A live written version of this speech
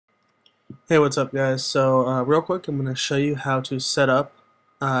Hey, what's up, guys? So, real quick, I'm going to show you how to set up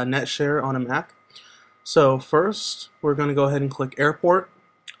NetShare on a Mac. So, first, we're going to go ahead and click Airport,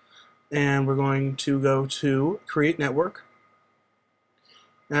 and we're going to go to Create Network.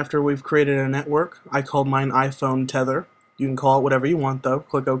 After we've created a network, I called mine iPhone Tether. You can call it whatever you want, though.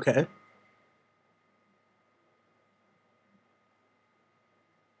 Click OK.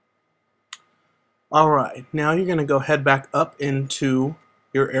 Alright, now you're going to go head back up into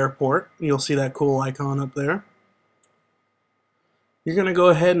your airport. You'll see that cool icon up there. You're going to go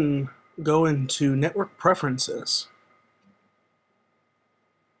ahead and go into Network Preferences.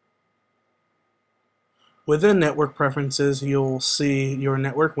 Within Network Preferences, you'll see your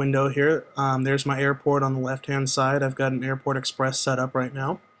network window here. There's my airport on the left-hand side. I've got an Airport Express set up right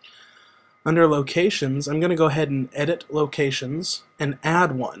now. Under Locations, I'm going to go ahead and edit Locations and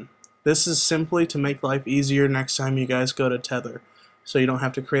add one. This is simply to make life easier next time you guys go to Tether, so you don't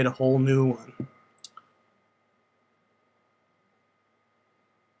have to create a whole new one.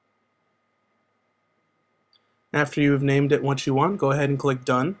 After you've named it what you want, go ahead and click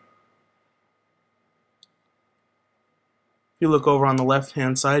Done. If you look over on the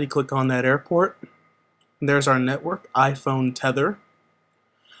left-hand side, you click on that airport. And there's our network, iPhone Tether.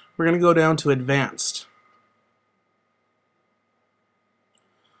 We're going to go down to Advanced.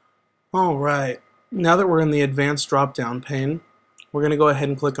 Alright, now that we're in the Advanced drop-down pane, we're going to go ahead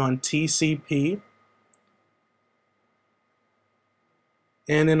and click on TCP.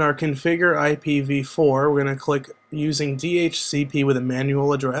 And in our Configure IPv4, we're going to click using DHCP with a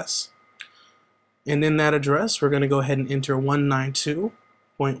manual address. And in that address, we're going to go ahead and enter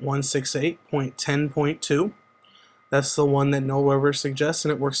 192.168.10.2. That's the one that Null Rover suggests,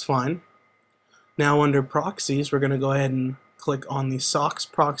 and it works fine. Now under proxies, we're going to go ahead and click on the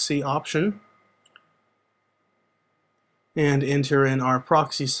SOCKS proxy option and enter in our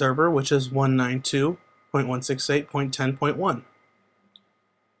proxy server, which is 192.168.10.1.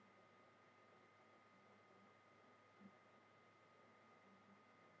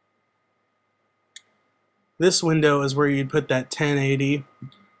 This window is where you'd put that 1080,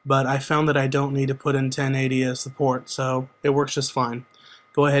 but I found that I don't need to put in 1080 as the port, so it works just fine.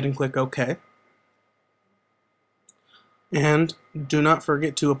 Go ahead and click OK. And do not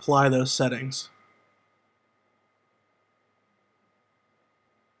forget to apply those settings.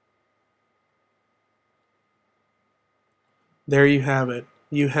 There you have it.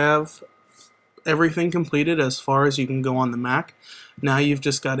 You have everything completed as far as you can go on the Mac. Now you've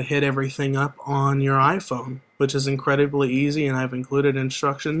just got to hit everything up on your iPhone, which is incredibly easy, and I've included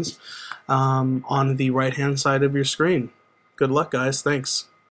instructions on the right-hand side of your screen. Good luck, guys. Thanks.